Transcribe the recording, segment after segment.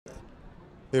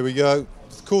Here we go.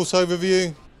 Course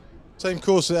overview. Same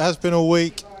course it has been all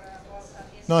week.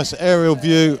 Nice aerial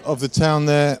view of the town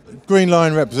there. Green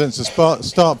line represents the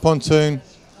start pontoon.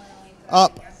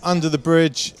 Up under the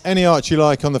bridge, any arch you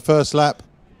like on the first lap.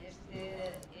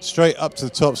 Straight up to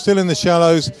the top, still in the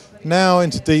shallows, now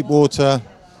into deep water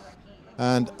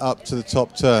and up to the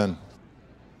top turn.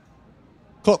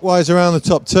 Clockwise around the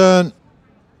top turn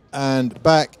and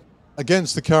back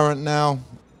against the current now.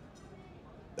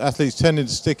 Athletes tending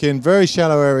to stick in, very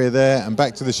shallow area there and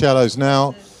back to the shallows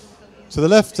now. To the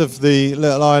left of the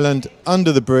little island,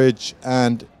 under the bridge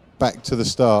and back to the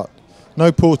start.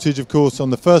 No portage, of course,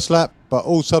 on the first lap, but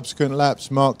all subsequent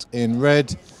laps marked in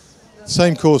red.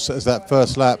 Same course as that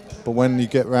first lap, but when you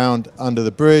get round under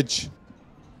the bridge,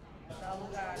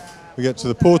 we get to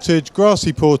the portage,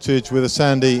 grassy portage with a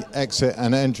sandy exit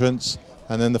and entrance,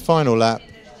 and then the final lap,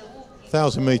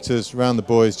 1,000 metres round the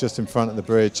buoys just in front of the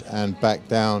bridge and back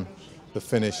down the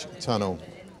finish tunnel.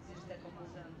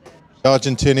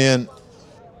 Argentinian.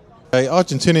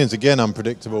 Argentinians again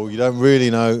unpredictable. You don't really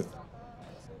know.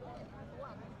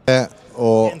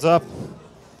 Or hands up.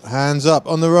 Hands up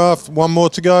on the raft. One more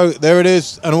to go. There it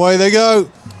is, and away they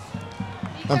go.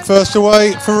 And first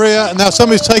away for Ria. And now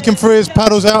somebody's taken Ria's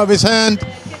paddles out of his hand.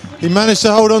 He managed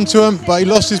to hold on to them, but he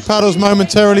lost his paddles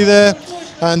momentarily there.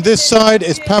 And this side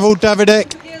is Pavel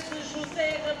Davidek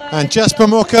and Jasper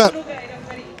Moka.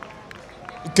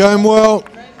 Going well.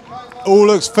 All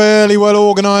looks fairly well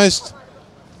organised.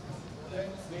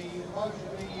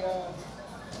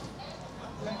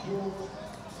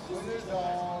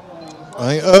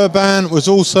 I think Urban was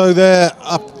also there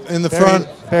up in the front.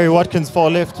 Barry Watkins far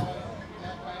left.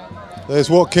 There's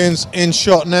Watkins in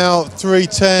shot now,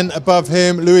 3:10 above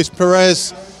him, Luis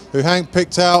Perez, who Hank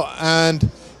picked out, and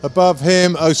above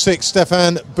him, 06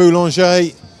 Stéphane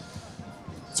Boulanger.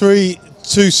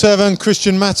 3:27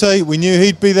 Christian Mate, we knew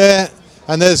he'd be there,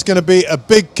 and there's going to be a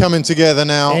big coming together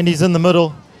now. Andy's in the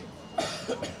middle.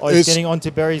 Oh, he's getting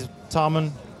onto Barry's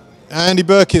timing. Andy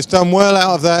Burkett's done well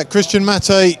out of that. Christian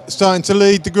Mate starting to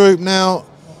lead the group now.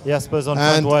 Jasper's on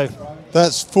front wave.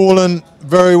 That's fallen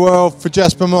very well for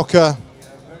Jasper Moka.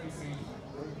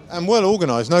 And well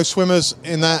organised. No swimmers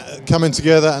in that coming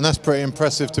together, and that's pretty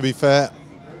impressive, to be fair.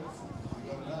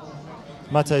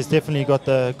 Mate's definitely got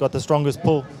the strongest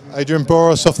pull. Adrian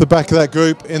Boros off the back of that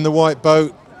group in the white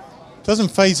boat. Doesn't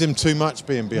faze him too much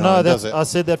being behind, does it? I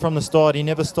said that from the start. He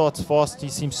never starts fast. He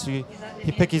seems to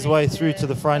pick his way through to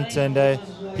the front, and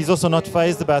he's also not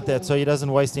phased about that, so he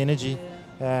doesn't waste energy.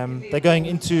 They're going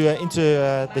into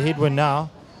the headwind now,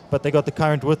 but they got the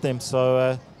current with them.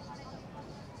 So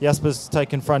Jasper's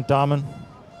taken front diamond.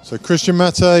 So Christian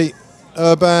Mate,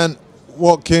 Urban,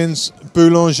 Watkins,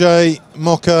 Boulanger,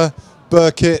 Moka,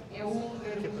 Burkett,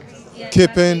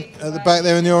 Kippin at the back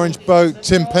there in the orange boat.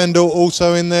 Tim Pendle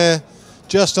also in there,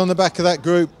 just on the back of that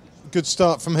group. Good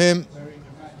start from him.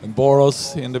 And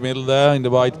Boros in the middle there in the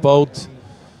white boat.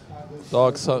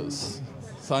 Dark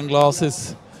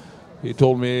sunglasses. He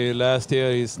told me last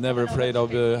year he's never afraid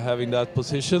of having that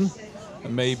position.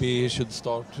 And maybe he should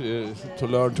start to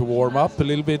learn to warm up a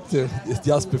little bit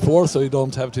just before, so you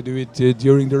don't have to do it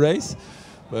during the race.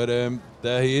 But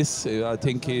there he is. I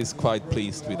think he is quite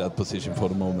pleased with that position for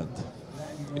the moment.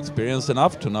 Experienced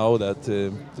enough to know that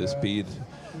the speed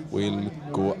will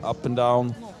go up and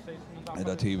down and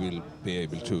that he will be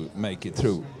able to make it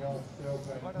through.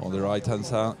 On the right-hand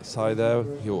side there,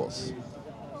 he was.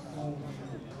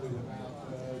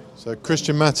 So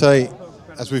Christian Mate,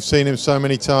 as we've seen him so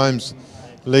many times,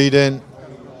 leading.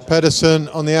 Pedersen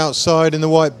on the outside in the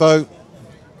white boat.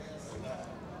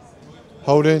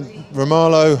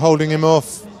 Romalo holding him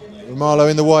off. Romalo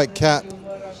in the white cap.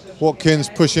 Watkins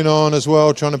pushing on as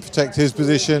well, trying to protect his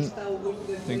position.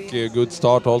 I think a good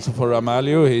start also for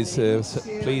Ramalho. He's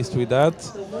pleased with that.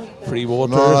 Free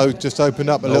water. Romalo just opened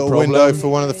up a little window for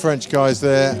one of the French guys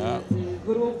there. Yeah.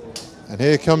 And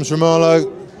here comes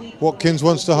Romalo. Watkins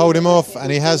wants to hold him off,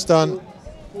 and he has done.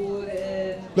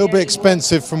 A little bit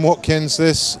expensive from Watkins,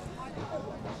 this.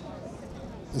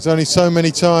 There's only so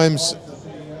many times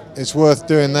it's worth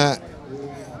doing that.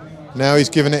 Now he's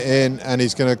giving it in, and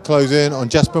he's going to close in on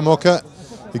Jasper Moka,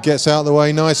 who gets out of the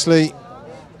way nicely.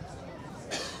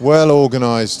 Well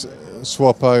organised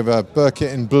swap over.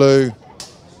 Burkett in blue,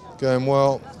 going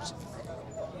well.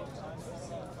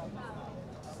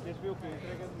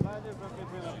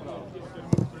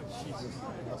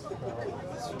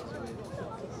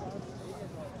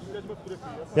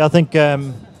 Yeah, I think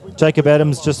Jacob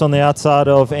Adams just on the outside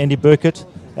of Andy Burkett.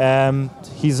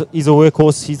 He's a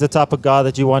workhorse. He's the type of guy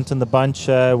that you want in the bunch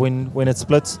when it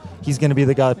splits. He's going to be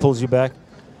the guy that pulls you back.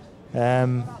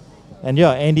 And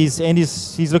yeah,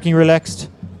 he's looking relaxed.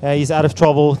 He's out of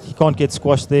trouble. He can't get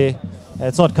squashed there.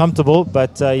 It's not comfortable,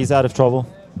 but he's out of trouble.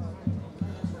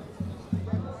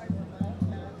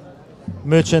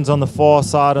 Merchant's on the far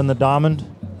side on the diamond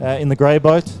in the grey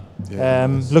boat.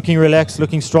 Looking relaxed,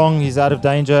 looking strong. He's out of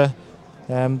danger.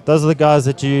 Those are the guys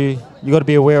that you got to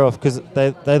be aware of, because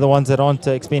they're the ones that aren't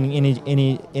expending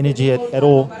any energy at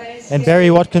all. And Barry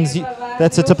Watkins,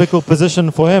 that's a typical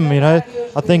position for him. You know,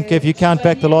 I think if you count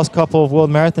back the last couple of world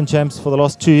marathon champs for the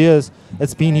last 2 years,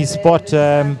 it's been his spot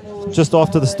just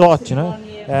after the start. You know,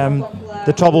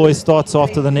 the trouble always starts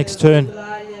after the next turn.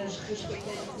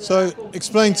 So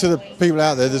explain to the people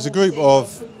out there, there's a group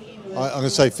of, I'm going to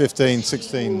say 15,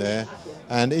 16 there,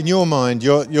 and in your mind,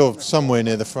 you're somewhere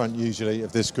near the front usually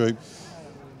of this group.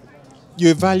 You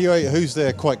evaluate who's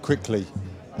there quite quickly,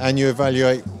 and you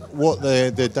evaluate what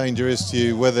their danger is to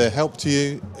you, whether they're help to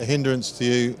you, a hindrance to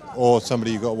you, or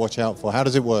somebody you've got to watch out for. How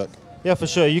does it work? Yeah, for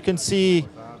sure. You can see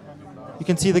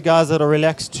the guys that are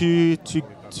relaxed to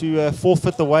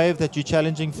forfeit the wave that you're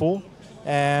challenging for.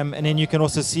 And then you can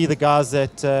also see the guys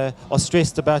that are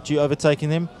stressed about you overtaking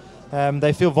them.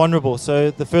 They feel vulnerable,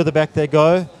 so the further back they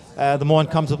go, the more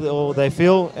uncomfortable they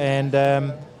feel.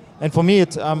 And for me,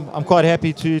 I'm quite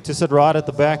happy to sit right at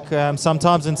the back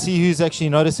sometimes and see who's actually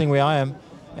noticing where I am,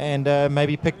 and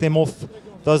maybe pick them off.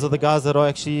 Those are the guys that are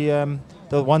actually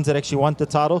the ones that actually want the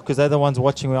title, because they're the ones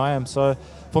watching where I am. So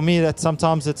for me, that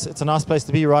sometimes it's a nice place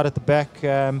to be, right at the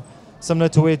back. Similar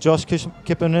to where Josh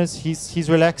Kippen is, he's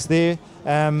relaxed there.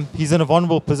 He's in a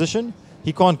vulnerable position.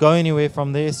 He can't go anywhere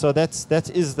from there. So that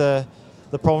is the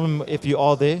problem if you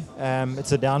are there.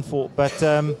 It's a downfall. But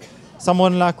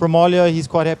someone like Romaglio, he's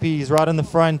quite happy. He's right in the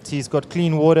front. He's got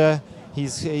clean water. He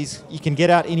can get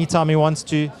out anytime he wants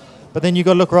to. But then you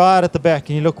got to look right at the back,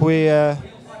 and you look where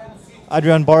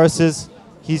Adrian Boris is.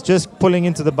 He's just pulling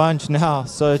into the bunch now.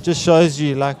 So it just shows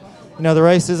you, like, you know, the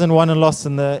race isn't won and lost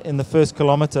in the first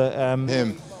kilometer.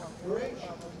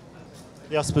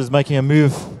 Jasper's making a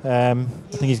move. I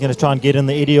think he's going to try and get in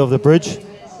the eddy of the bridge.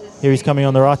 Here he's coming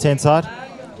on the right-hand side.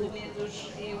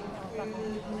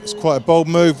 It's quite a bold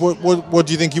move. What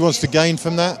do you think he wants to gain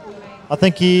from that? I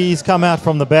think he's come out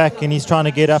from the back and he's trying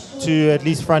to get up to at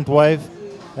least front wave.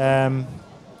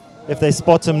 If they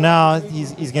spot him now,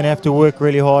 he's going to have to work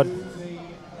really hard.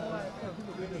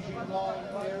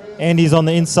 And he's on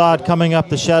the inside, coming up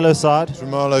the shallow side.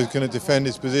 Romaglio's going to defend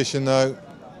his position, though.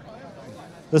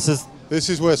 This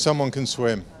is where someone can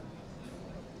swim.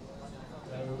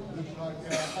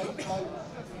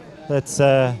 That's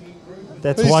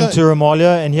one to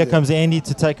Romaglio, and here comes Andy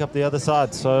to take up the other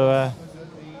side. So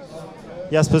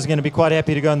Jasper's going to be quite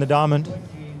happy to go in the diamond.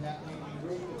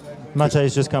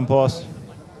 Mache's just come past.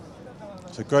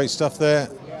 So great stuff there.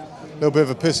 A little bit of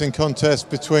a pissing contest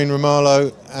between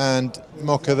Romaglio and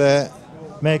Mocha there.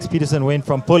 Max Peterson went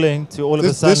from pulling to all of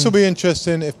a sudden. This will be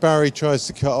interesting if Barry tries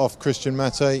to cut off Christian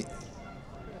Mate.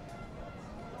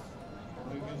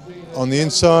 On the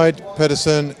inside,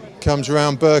 Pedersen comes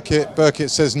around Burkitt.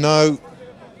 Burkitt says no.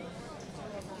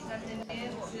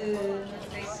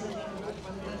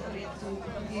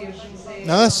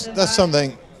 Now that's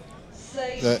something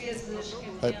that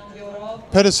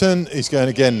Pedersen is going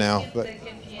again now, but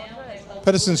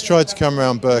Pedersen's tried to come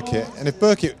around Burkitt, and if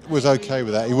Burkitt was okay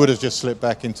with that, he would have just slipped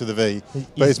back into the V.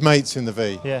 But his mate's in the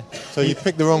V. Yeah. So you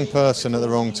picked the wrong person at the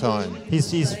wrong time.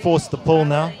 He's forced the pull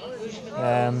now.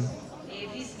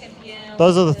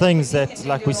 Those are the things that,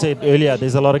 like we said earlier,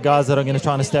 there's a lot of guys that are going to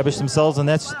try and establish themselves, and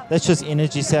that's just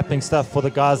energy sapping stuff for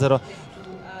the guys that are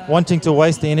wanting to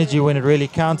waste the energy when it really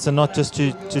counts and not just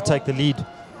to take the lead.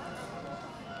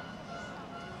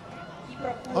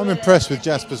 I'm impressed with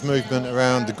Jasper's movement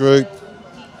around the group.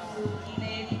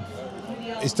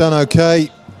 He's done okay.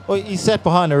 Well, he sat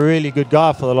behind a really good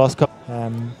guy for the last couple.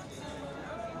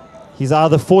 He's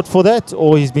either fought for that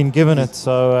or he's been given it.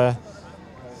 So,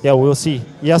 yeah, we'll see.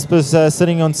 Jasper's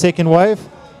sitting on second wave.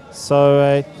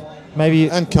 So maybe...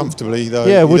 And comfortably, though.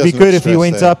 Yeah, it would be good if he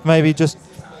went up, maybe just...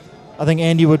 I think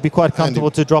Andy would be quite comfortable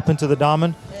to drop into the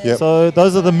diamond. Yep. So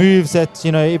those are the moves that,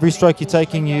 you know, every stroke you're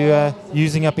taking, you're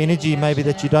using up energy maybe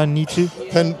that you don't need to.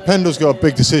 Pendle's got a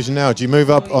big decision now. Do you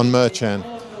move up on Merchan?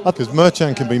 Because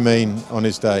Merchan can be mean on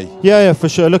his day. Yeah, for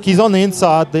sure. Look, he's on the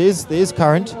inside. There is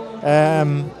current.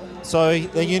 So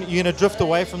you're going to drift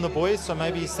away from the boys. So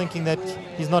maybe he's thinking that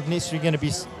he's not necessarily going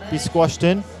to be squashed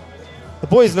in. The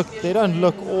boys, they don't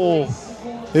look all...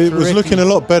 It was looking a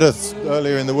lot better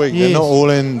earlier in the week. Yes. They're not all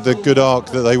in the good arc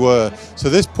that they were. So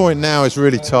this point now is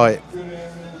really tight.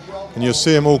 And you'll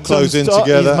see them all close in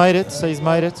together. He's made it, so he's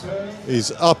made it.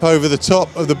 He's up over the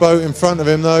top of the boat in front of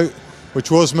him, though, which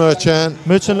was Merchan.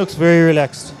 Merchan looks very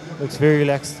relaxed.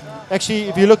 Actually,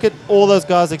 if you look at all those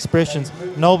guys' expressions,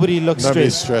 nobody looks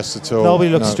Nobody's stressed. stressed at all. Nobody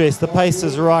looks No. stressed. The pace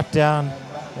is right down.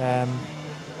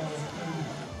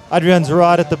 Adrian's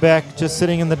right at the back, just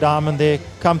sitting in the diamond there,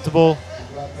 comfortable.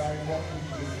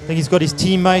 I think he's got his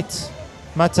teammate,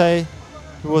 Mate,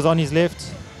 who was on his left.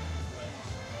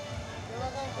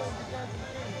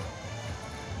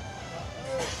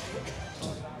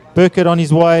 Burkett on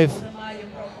his wave.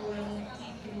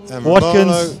 And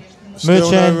Watkins, Romalo,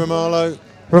 still Merchant. no Romalo.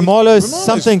 Romalo's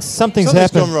Romalo's- something's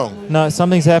happened. gone wrong. No,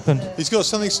 something's happened. He's got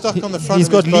something stuck on the front He's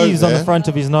of got his boat leaves on the there. front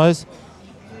of his nose.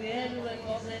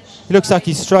 He looks like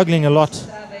he's struggling a lot.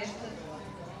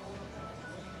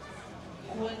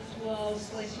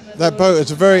 That boat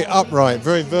has a very upright,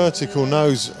 very vertical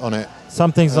nose on it.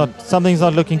 Something's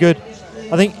not looking good.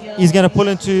 I think he's going to pull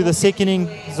into the seconding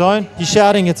zone. He's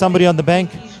shouting at somebody on the bank.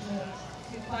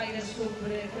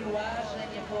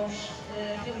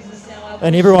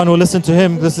 And everyone will listen to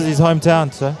him. This is his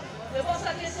hometown. So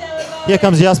here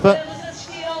comes Jasper.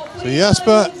 So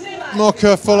Jasper,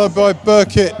 Mocker, followed by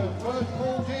Burkett.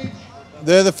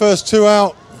 They're the first two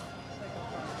out.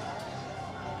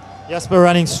 Jasper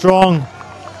running strong.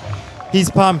 He's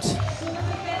pumped.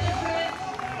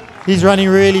 He's running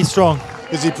really strong.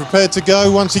 Is he prepared to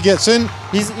go once he gets in?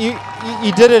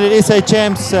 He did it at SA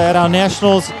Champs at our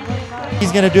nationals.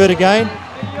 He's going to do it again.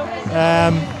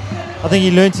 I think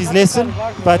he learnt his lesson,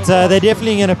 but they're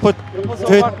definitely going to put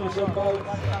hurt.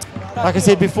 Like I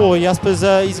said before, Jasper's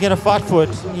he's going to fight for it.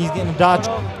 He's going to die.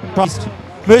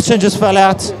 Merchant just fell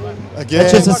out. Again.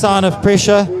 It's just a sign of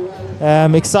pressure,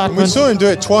 And we excitement. saw him do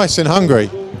it twice in Hungary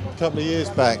a couple of years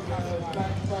back.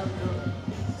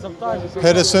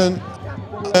 Pedersen,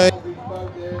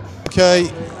 okay,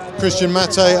 Christian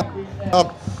Mate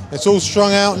up. It's all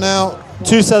strung out now.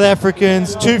 2 South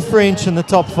Africans, 2 French in the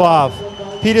top 5.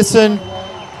 Peterson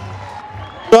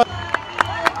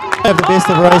have the best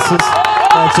of races.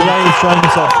 Today he's shown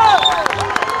himself.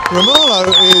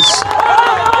 Romalo is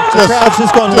The crowd's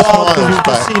just gone just wild because miles we've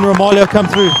just back. seen Romaglio come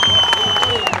through.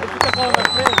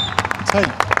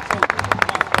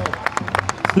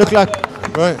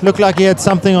 Looked like he had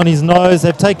something on his nose.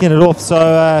 They've taken it off,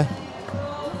 so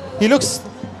he looks.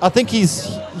 I think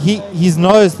his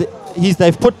nose.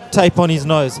 They've put tape on his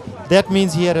nose. That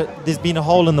means there's been a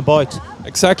hole in the boat.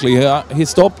 Exactly. He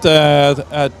stopped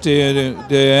at the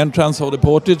entrance of the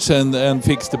portage and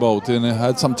fixed the boat and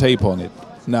had some tape on it.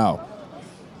 Now.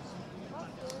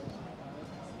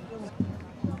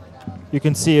 You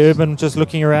can see Urban just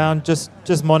looking around, just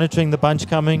monitoring the bunch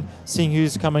coming, seeing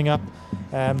who's coming up.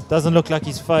 Doesn't look like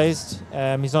he's phased.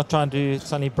 He's not trying to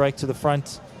suddenly break to the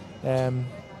front.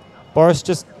 Boris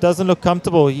just doesn't look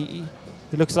comfortable. He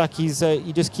looks like he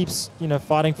just keeps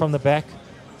fighting from the back.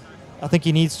 I think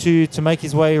he needs to make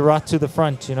his way right to the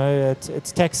front.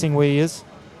 It's taxing where he is,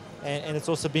 and it's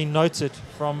also being noted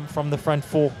from the front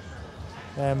 4.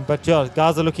 But yeah,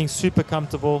 guys are looking super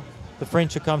comfortable. The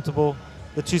French are comfortable.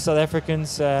 The 2 South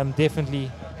Africans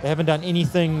definitely they haven't done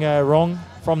anything wrong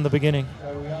from the beginning.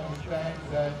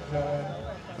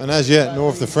 And as yet, nor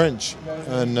of the French.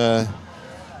 And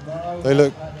they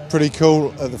look pretty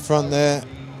cool at the front there.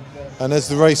 And as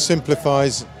the race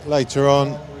simplifies later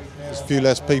on, there's a few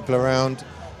less people around,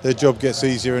 their job gets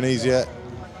easier and easier.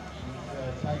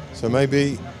 So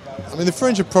maybe, the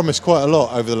French have promised quite a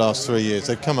lot over the last 3 years.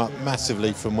 They've come up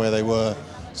massively from where they were,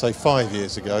 say, 5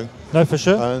 years ago. No, for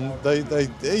sure. And they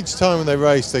each time when they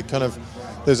race,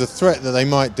 there's a threat that they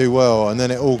might do well, and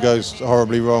then it all goes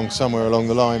horribly wrong somewhere along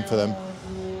the line for them.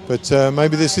 But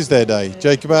maybe this is their day.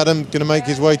 Jacob Adam going to make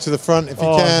his way to the front if he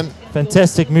can.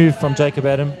 Fantastic move from Jacob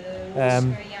Adam.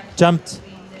 Jumped,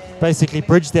 basically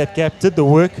bridged that gap, did the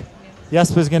work.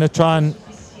 Jasper's going to try and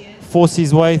force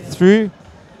his way through,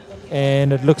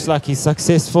 and it looks like he's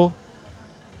successful.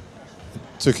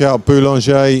 Took out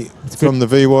Boulanger from the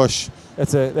V-wash.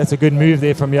 That's a good move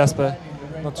there from Jasper.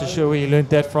 Not too sure where he learned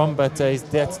that from, but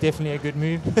that's definitely a good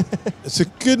move. It's a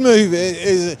good move.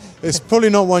 It's probably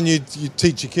not one you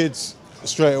teach your kids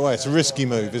straight away. It's a risky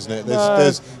move, isn't it?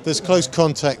 There's close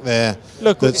contact there.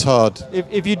 Look, that's hard.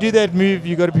 If you do that move,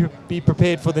 you got to be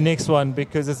prepared for the next one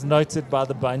because it's noted by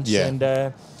the bunch. Yeah.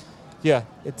 And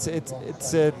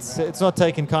it's not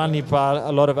taken kindly by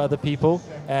a lot of other people.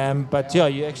 But yeah,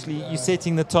 you're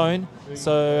setting the tone.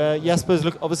 So Jasper's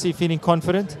obviously feeling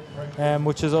confident,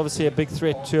 which is obviously a big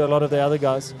threat to a lot of the other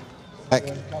guys.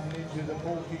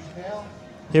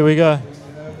 Here we go.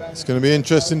 It's going to be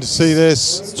interesting to see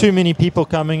this. It's too many people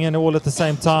coming in all at the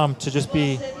same time to just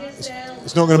be.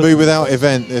 It's not going to be without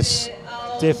event. This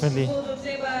definitely.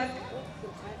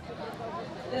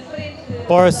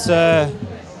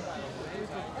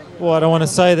 Well, I don't want to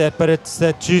say that, but it's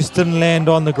that juice didn't land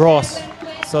on the grass.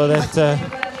 So that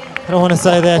I don't want to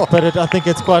say that, but I think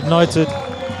it's quite noted.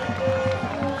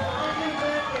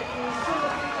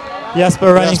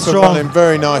 Jasper running strong. Running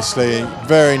very nicely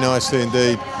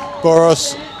indeed.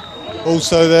 Boros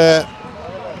also there,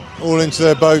 all into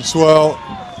their boats well.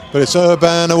 But it's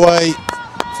Urban away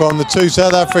from the two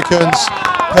South Africans.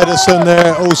 Pedersen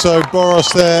there, also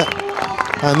Boros there.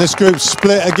 And this group's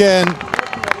split again.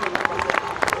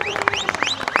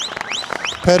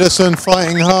 Pedersen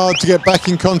fighting hard to get back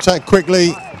in contact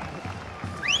quickly.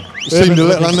 It seemed a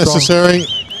little unnecessary.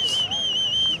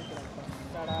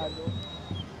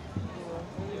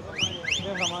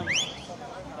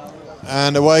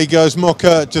 And away goes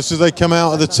Mocha just as they come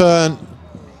out of the turn.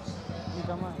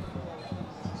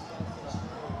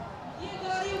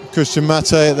 Christian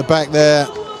Mate at the back there.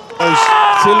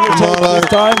 Kamalo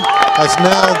has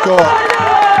now got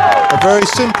a very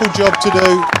simple job to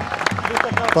do,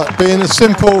 but being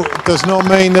simple does not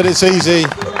mean that it's easy.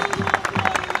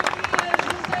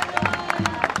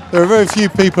 There are very few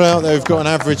people out there who've got an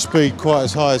average speed quite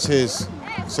as high as his.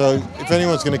 So if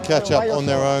anyone's going to catch up on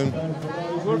their own,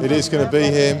 it is going to be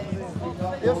him.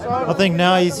 I think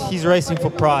now he's racing for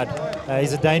pride.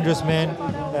 He's a dangerous man.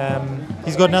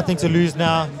 He's got nothing to lose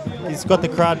now. He's got the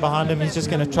crowd behind him. He's just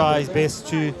going to try his best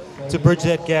to bridge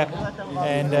that gap.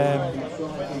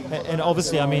 And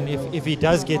obviously, I mean, if he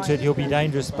does get to it, he'll be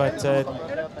dangerous. But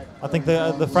I think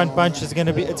the front bunch is going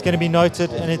to be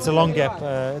noted, and it's a long gap.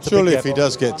 Surely, if he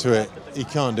does get to it, he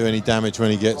can't do any damage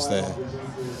when he gets there.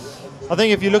 I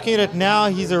think if you're looking at it now,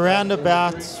 he's around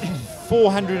about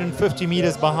 450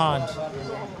 meters behind.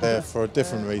 There for a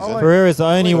different reason. Pereira's the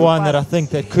only one that I think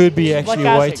that could be actually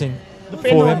waiting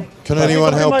for him. Can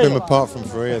anyone help him apart from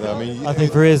Ferreira, though? I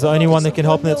think Pereira's the only one that can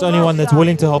help him. It's the only one that's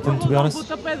willing to help him, to be honest.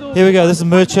 Here we go. This is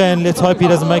Merchan. Let's hope he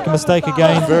doesn't make a mistake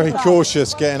again. Very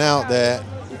cautious getting out there.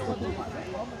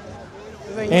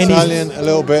 And Italian a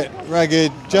little bit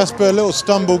ragged. Jasper a little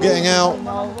stumble getting out,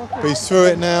 but he's through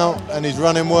it now and he's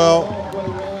running well.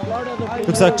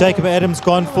 Looks like Jacob Adams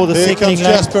gone for the second lane. Here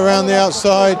comes Jasper around the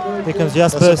outside. Here comes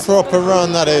Jasper. That's a proper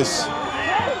run, that is.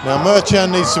 Now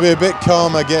Merchan needs to be a bit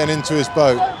calmer getting into his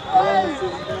boat.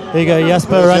 There you go,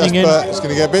 Jasper running in. It's going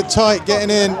to get a bit tight getting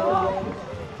in.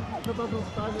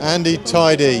 Andy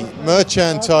tidy.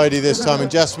 Merchan tidy this time, and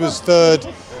Jasper's third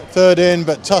in,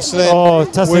 but tussling. Oh,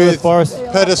 tussling with Boris.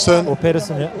 Pedersen. Or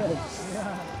Pedersen, yeah.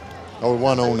 Oh,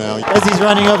 1-1 now. As he's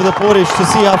running over the portage to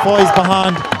see how far he's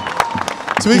behind.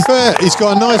 To be fair, he's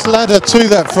got a nice ladder to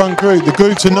that front group. The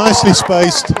groups are nicely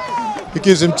spaced. It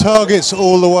gives him targets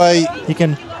all the way. He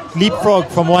can leapfrog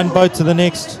from one boat to the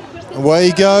next. Away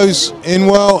he goes, in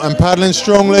well and paddling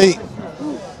strongly.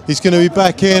 He's going to be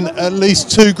back in at least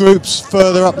two groups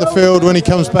further up the field when he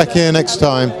comes back here next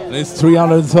time. It's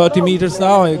 330 meters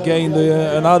now. He gained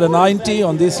another 90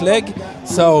 on this leg.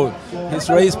 So his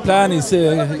race plan is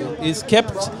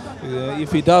kept.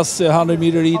 If he does 100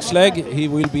 meter each leg, he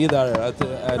will be there at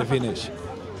the finish.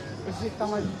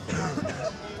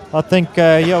 I think,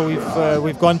 yeah,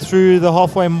 we've gone through the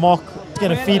halfway mark. It's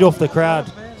going to feed off the crowd.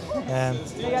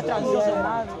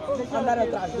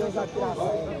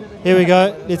 Here we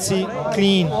go. Let's see.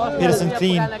 Clean. Pedersen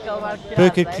clean.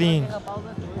 Burkett clean.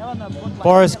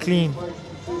 Boris clean.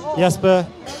 Jasper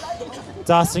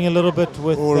dicing a little bit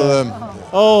with all of them.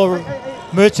 Oh,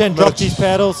 Merchant dropped his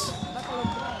paddles.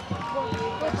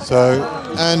 So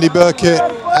Andy Burkett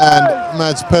and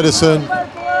Mads Pedersen.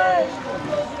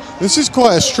 This is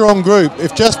quite a strong group.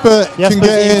 If Jasper's can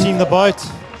get in the boat.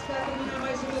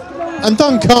 And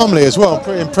done calmly as well. I'm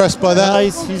pretty impressed by that. No,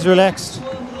 he's relaxed.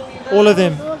 All of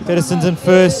them. Pedersen's in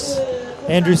first.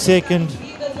 Andrew second.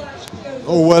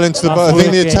 All well into the boat. I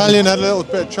think the Italian had a little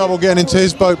bit of trouble getting into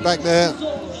his boat back there.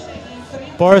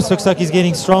 Boris looks like he's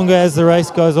getting stronger as the race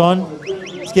goes on.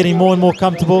 He's getting more and more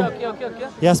comfortable.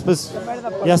 Jasper's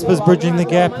bridging the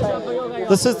gap.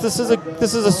 This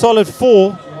is a solid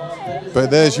 4. But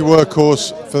there's your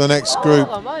workhorse for the next group.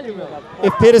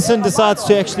 If Pedersen decides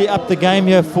to actually up the game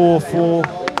here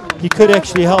he could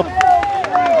actually help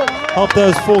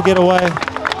those 4 get away.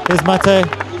 There's Mate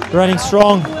running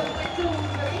strong.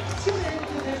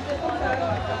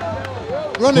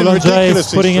 Running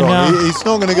ridiculously strong. He's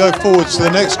not going to go forwards to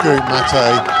the next group,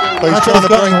 Mate, but he's trying to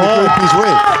bring the group he's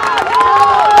with.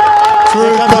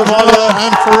 Through Kamalo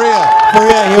and Faria.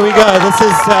 Faria, here we go. This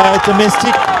is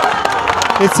domestic.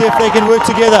 Let's see if they can work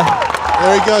together.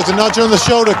 There he goes, a nudge on the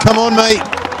shoulder. Come on, mate.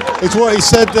 It's what he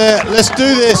said there. Let's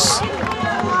do this.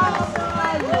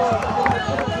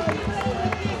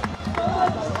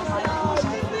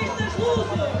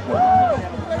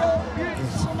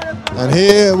 And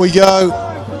here we go.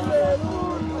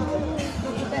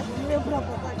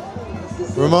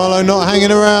 Romalo not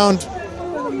hanging around.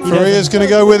 Faría's going to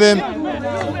go with him.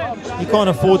 He can't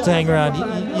afford to hang around.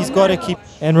 He's got to keep.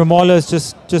 And Romalo's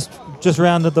just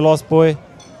rounded the last buoy.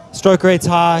 Stroke rate's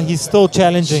high. He's still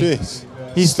challenging. Jeez.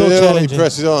 He's still challenging. He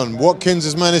presses on. Watkins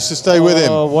has managed to stay with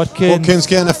him. Watkins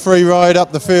getting a free ride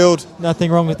up the field.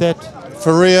 Nothing wrong with that.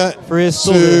 Faría's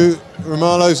still to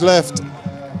Romalo's left.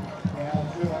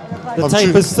 The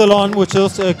tape is still on, which is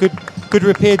also a good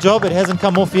repair job. It hasn't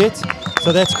come off yet,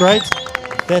 so that's great.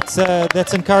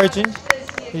 That's encouraging.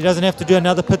 He doesn't have to do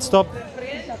another pit stop.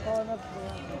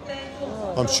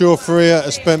 I'm sure Faría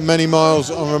has spent many miles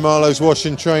on Romalo's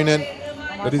washing training.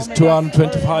 It is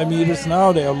 225 meters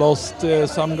now. They have lost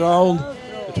some ground,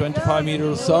 25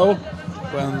 meters or so,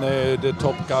 when the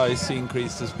top guys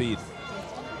increase the speed.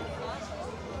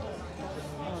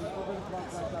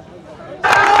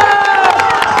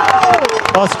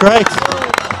 That's great.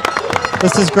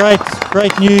 This is great.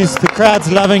 Great news. The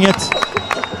crowd's loving it.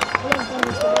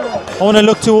 I want to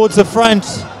look towards the front.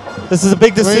 This is a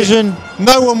big decision.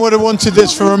 No one would have wanted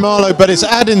this for Romalo, but it's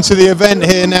adding to the event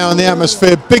here now in the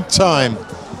atmosphere, big time.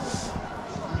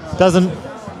 Doesn't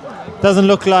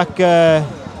look like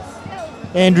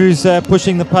Andrew's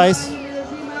pushing the pace.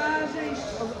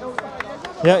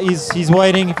 Yeah, he's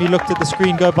waiting. If you looked at the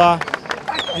screen go by.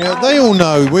 Yeah, they all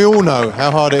know, we all know how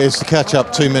hard it is to catch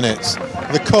up 2 minutes.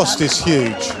 The cost is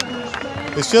huge.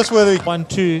 It's just whether...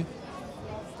 1-2.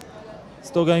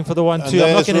 Still going for the 1-2.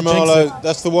 I'm not going to jinx it.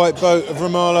 That's the white boat of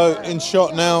Romalo in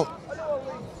shot now.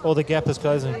 Oh, the gap is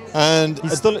closing. And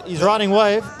he's riding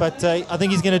wave, but I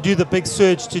think he's going to do the big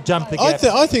surge to jump the gap.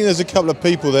 I think there's a couple of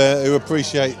people there who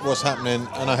appreciate what's happening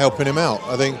and are helping him out.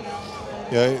 I think,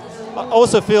 you know, I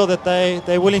also feel that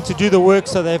they're willing to do the work,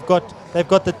 so they've got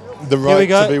the right here we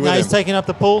go. to be with now him. He's taking up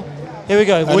the pull. Here we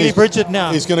go. And Willie Bridget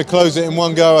now. He's going to close it in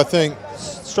one go, I think.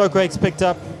 Stroke rate's picked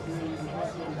up.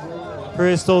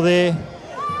 Faría's still there.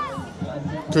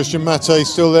 Christian Mate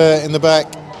still there in the back.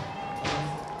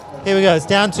 Here we go. It's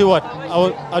down to what?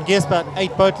 I'd guess about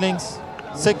 8 boat lengths.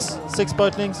 Six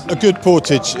boat lengths. A good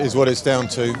portage is what it's down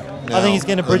to now. I think he's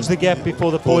going to bridge the gap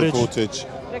before the portage.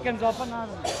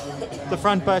 The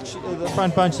front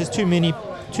bunch, there's too many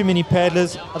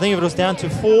paddlers. I think if it was down to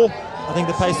 4, I think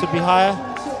the pace would be higher.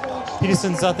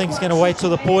 Peterson's, I think, is going to wait till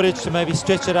the portage to maybe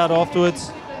stretch it out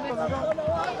afterwards.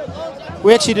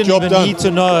 We actually didn't need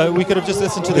to know. We could have just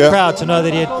listened to the crowd to know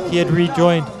that he had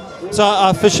rejoined. So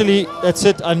officially, that's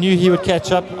it. I knew he would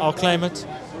catch up. I'll claim it.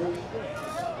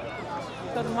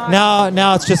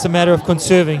 Now it's just a matter of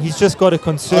conserving. He's just got to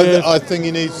conserve. I think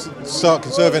he needs to start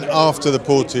conserving after the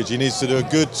portage. He needs to do a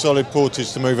good, solid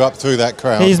portage to move up through that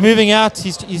crowd. He's moving out.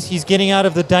 He's getting out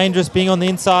of the dangerous being on the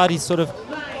inside. He's sort of,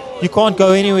 you can't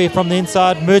go anywhere from the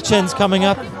inside. Merchant's coming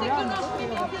up.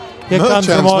 Here comes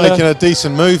Romalo. Making a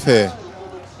decent move here.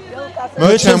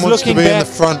 Merchant wants to be in the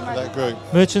front of that group.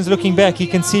 Merchant's looking back. He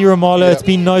can see Romalo. Yep. It's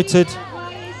been noted.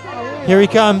 Here he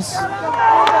comes.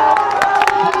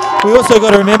 We also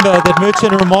got to remember that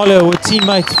Merchant and Romalo were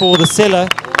teammates for the Cellar.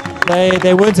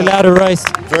 They weren't allowed to race.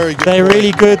 Very good. They're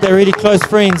really good. They're really close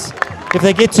friends. If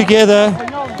they get together,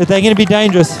 they're going to be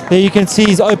dangerous. There you can see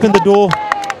he's opened the door.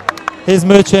 Here's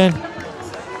Merchant.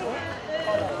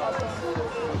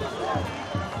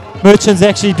 Merchant's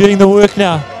actually doing the work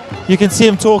now. You can see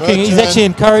him talking. He's actually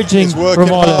encouraging Romalo. He's working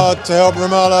hard to help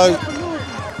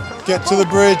Romalo get to the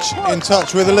bridge, in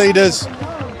touch with the leaders.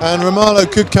 And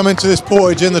Romalo could come into this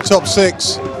portage in the top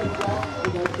 6.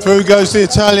 Through goes the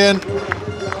Italian.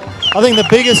 I think the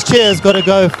biggest cheer has got to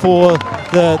go for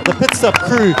the pit stop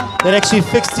crew that actually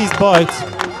fixed his boat,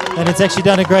 and it's actually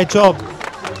done a great job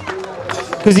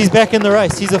because he's back in the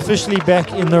race. He's officially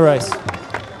back in the race.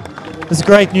 It's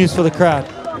great news for the crowd.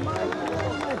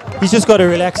 He's just got to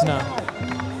relax now.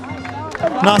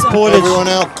 Nice portage. Everyone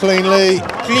out cleanly.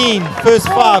 Clean. First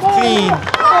 5 clean.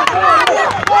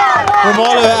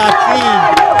 Romalo out clean.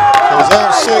 He's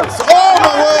out 6th. Oh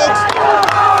my word!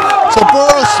 So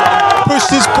Boros pushed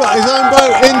his own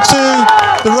boat into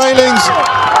the railings.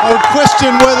 I would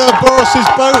question whether Boros's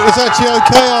boat is actually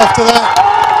okay after that.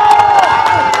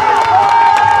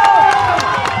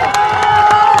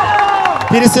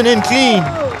 Peterson in clean.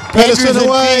 Peterson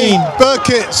away.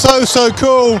 Burkett so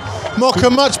cool. Mocha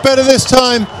much better this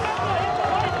time.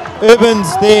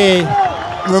 Urban's there.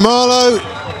 Romalo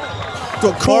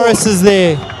got caught. Morris is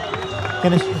there.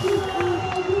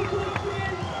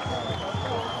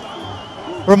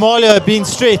 Romalo being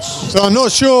stretched. So I'm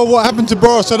not sure what happened to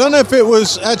Boros. I don't know if it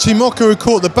was actually Mocha who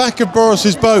caught the back of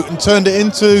Boros's boat and turned it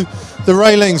into the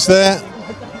railings there.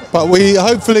 But we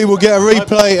hopefully will get a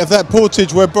replay of that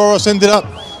portage where Boros ended up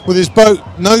with his boat,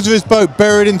 nose of his boat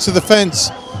buried into the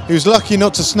fence. He was lucky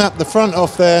not to snap the front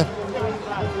off there.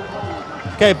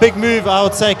 Okay, big move, I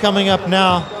would say, coming up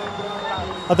now.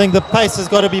 I think the pace has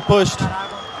got to be pushed.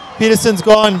 Peterson's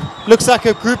gone. Looks like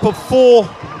a group of 4.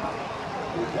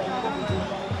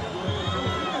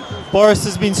 Boris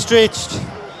has been stretched.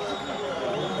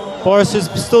 Boris is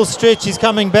still stretched. He's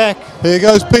coming back. Here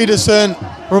goes Peterson.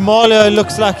 Romario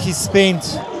looks like he's spent.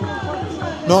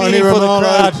 Not only Feeling for the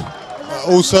Romalo, crowd.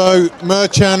 also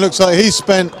Merchan looks like he's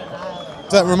spent.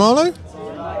 Is that Romalo?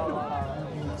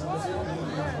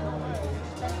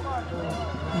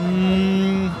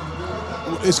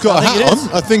 It's got a hat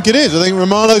on. I think it is. I think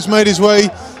Romalo's made his way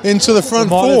into the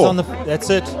front Romalo's 4. on the, that's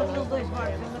it.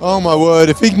 Oh my word,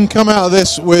 if he can come out of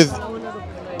this with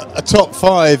a top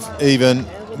 5 even,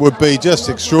 would be just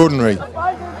extraordinary.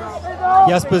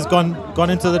 Jasper's gone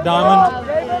into the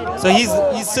diamond. So he's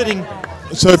sitting.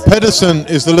 So Pedersen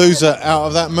is the loser out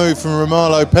of that move from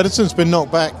Romalo. Pedersen's been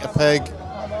knocked back a peg.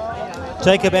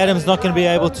 Jacob Adams not going to be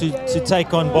able to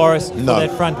take on Boris for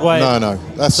that front wave. No,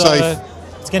 that's so safe.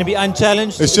 It's going to be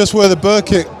unchallenged. It's just where the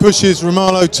Burkitt pushes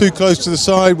Romalo too close to the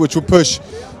side, which will push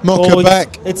Mocha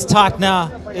back. It's tight now.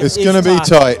 It's going to be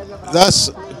tight. That's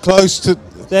close to...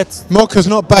 Mocha's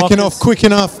not backing off quick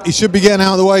enough. He should be getting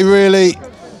out of the way, really.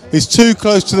 He's too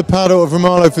close to the paddle of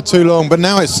Romalo for too long, but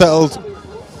now it's settled.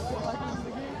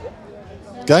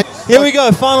 Okay. Here we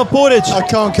go, final portage. I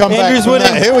can't come Andrew's back from winning.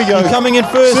 that. Here we go. He's coming in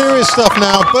first. Serious stuff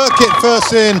now. Burkitt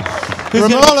first in.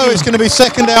 Romalo is going to be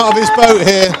second out of his boat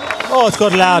here. Oh, it's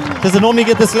got loud. Does it normally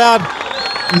get this loud?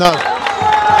 No.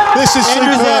 This is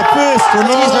Andrew's superb. out first.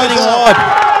 He's running hard.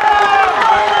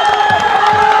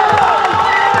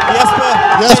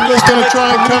 Jasper's going to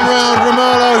try and come round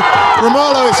Romalo.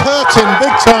 Romalo is hurting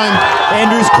big time.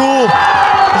 Andrew's cool.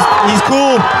 He's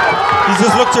cool. He's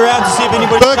just looked around to see if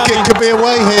anybody's Burkitt coming. could be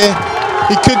away here.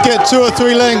 He could get 2 or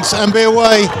 3 lengths and be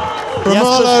away.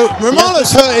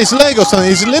 Romalo's hurt his leg or something.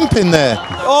 He's limping there.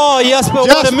 Oh, Jasper,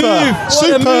 what a move.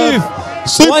 Superb. What a move.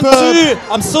 Superb. 1-2.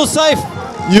 I'm still safe.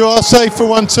 You are safe for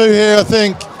 1-2 here, I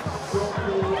think.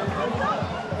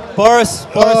 Boris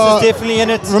is definitely in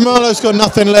it. Romalo's got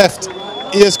nothing left.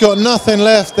 He has got nothing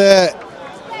left there.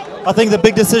 I think the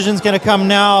big decision's going to come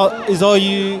now is, are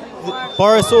you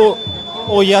Boris or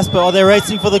Jasper? Are they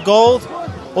racing for the gold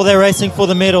or they're racing for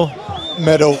the medal?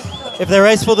 Medal. If they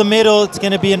race for the medal, it's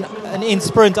going to be an in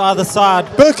sprint either side.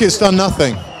 Burkitt's done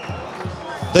nothing.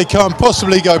 They can't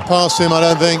possibly go past him, I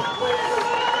don't think.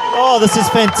 Oh, this is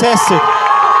fantastic.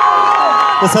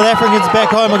 The South Africans back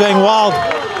home are going wild.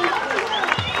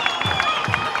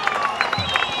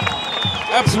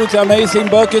 Absolutely amazing.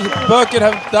 Burkitt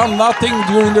have done nothing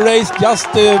during the race, just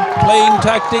playing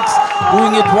tactics,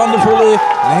 doing it wonderfully.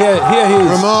 And here he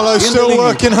is. Romalo's still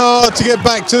working hard to get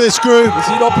back to this group. We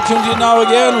see the opportunity now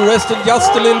again. Rested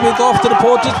just a little bit after the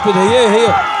portage, but here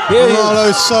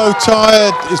Romalo's so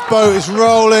tired. His boat is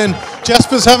rolling.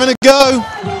 Jasper's having a go.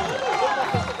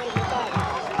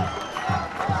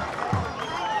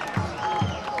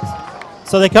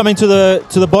 So they're coming to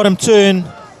the bottom turn.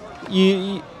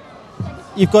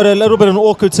 You've got a little bit of an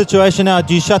awkward situation now.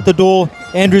 Do you shut the door?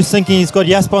 Andrew's thinking he's got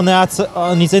Jasper on the outside,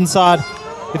 on his inside.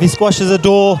 If he squashes the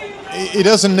door, he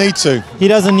doesn't need to. He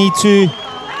doesn't need to.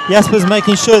 Jasper's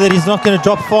making sure that he's not going to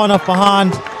drop far enough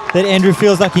behind that Andrew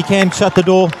feels like he can shut the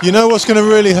door. You know what's going to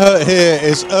really hurt here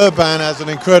is Urban has an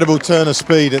incredible turn of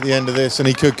speed at the end of this, and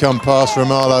he could come past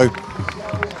Romalo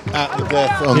at the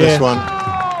death on this one.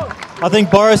 I think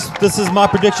Boris, this is my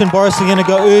prediction, Boris is going to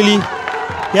go early.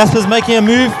 Jasper's making a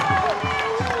move.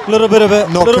 A little bit of a...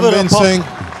 Not convincing.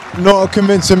 Not a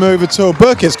convincing move at all.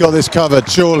 Burkitt's got this covered,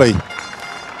 surely.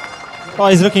 Oh,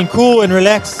 he's looking cool and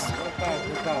relaxed.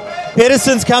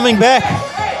 Pedersen's coming back.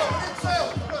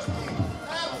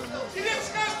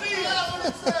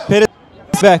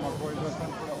 Pedersen's back.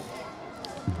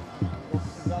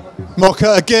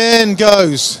 Mocha again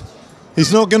goes.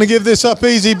 He's not going to give this up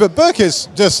easy, but Burkitt's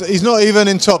just, he's not even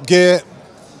in top gear.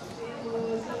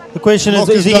 The question is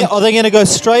are they going to go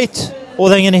straight or are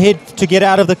they going to head to get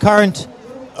out of the current?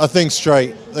 I think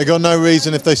straight. They got no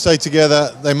reason. If they stay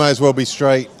together, they may as well be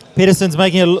straight. Pedersen's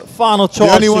making a final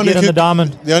charge to get in the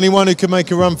diamond. The only one who can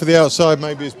make a run for the outside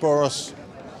maybe is Boris.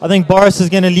 I think Boris is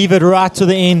going to leave it right to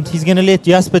the end. He's going to let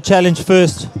Jasper challenge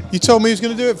first. You told me he was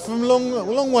going to do it from a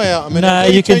long way out. I mean, no,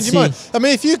 you can see. I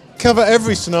mean, if you cover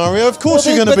every scenario, of course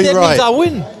you're going to be right. I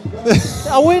win.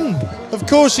 I win. Of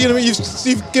course you're going to.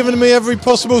 You've given me every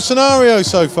possible scenario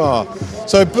so far.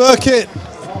 So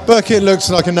Burkitt looks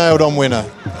like a nailed-on winner.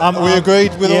 We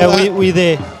agreed with all that? Yeah, we're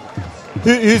there.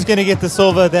 Who's going to get the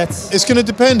silver? It's going to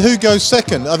depend who goes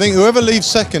second. I think whoever leaves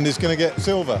second is going to get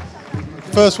silver.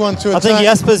 First one to attack. I think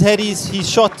Jasper's had his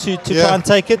shot to try and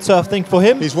take it. So I think for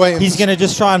him, he's going to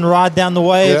just try and ride down the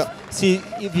wave. see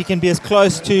if he can be as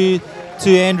close to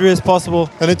Andrew as possible.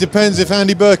 And it depends if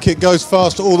Andy Burkitt goes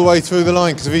fast all the way through the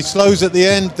line, because if he slows at the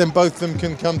end, then both of them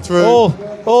can come through.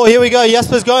 Oh, here we go.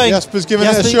 Jasper's going. Jasper's giving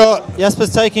it a shot.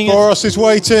 Jasper's taking it. Boris is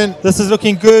waiting. This is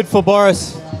looking good for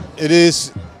Boris. It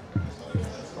is.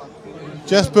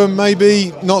 Jasper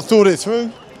maybe not thought it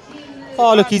through.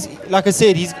 Oh, look, he's like I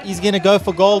said, he's going to go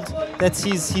for gold. That's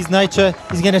his nature.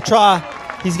 He's going to try.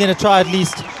 He's going to try at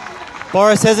least.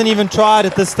 Boris hasn't even tried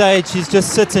at this stage. He's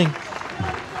just sitting.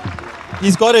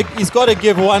 He's got to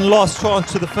give one last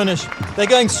chance to the finish. They're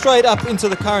going straight up into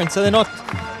the current, so they're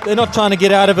not trying to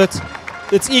get out of it.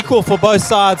 It's equal for both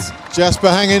sides. Jasper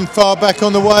hanging far back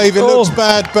on the wave. It looks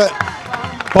bad, but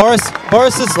Boris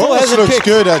still hasn't looks kicked.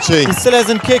 good actually. He still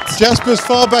hasn't kicked. Jasper's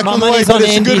far back on the wave, but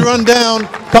it's Andy. a good run down.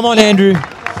 Come on, Andrew.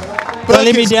 Don't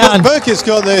let me down. Burkitt's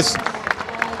got this.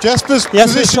 Jasper's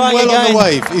positioned well on the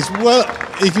wave.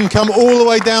 He can come all the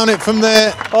way down it from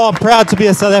there. Oh, I'm proud to be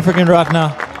a South African right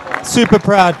now. Super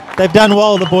proud. They've done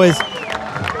well, the boys.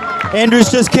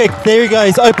 Andrew's just kicked. There you go.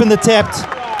 He's opened the tapped.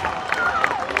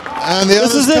 And the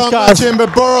others can't match him, but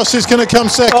Boros is going to come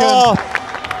second. Oh,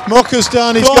 Mokka's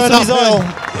done. He's going uphill.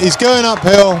 He's going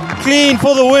uphill. Clean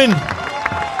for the win.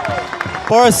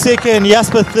 Boris second,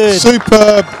 Jasper third.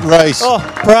 Superb race. Oh,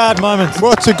 proud moment.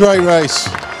 What a great race.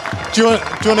 Do you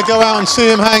want to go out and see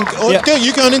him hang? Or Yeah.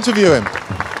 you go and interview him.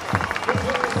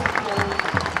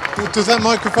 Does that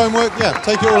microphone work? Yeah,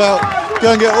 take it all out.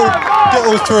 Go and get all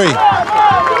three.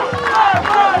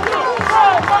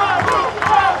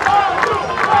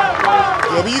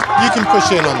 Yeah, but you can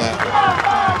push in on that.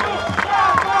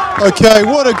 Okay,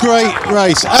 what a great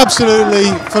race. Absolutely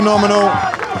phenomenal.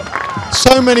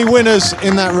 So many winners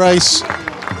in that race.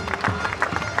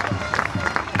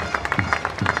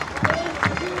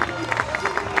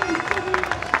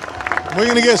 We're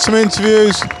going to get some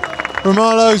interviews.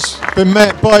 Romalo's been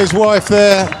met by his wife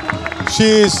there. She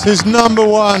is his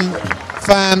 #1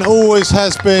 fan, always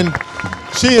has been.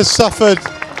 She has suffered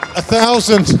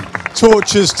 1,000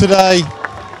 tortures today.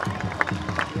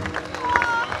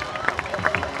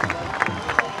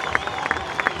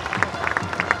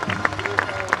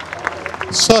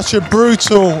 Such a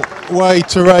brutal way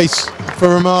to race for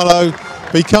Romalo.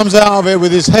 But he comes out of it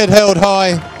with his head held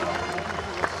high.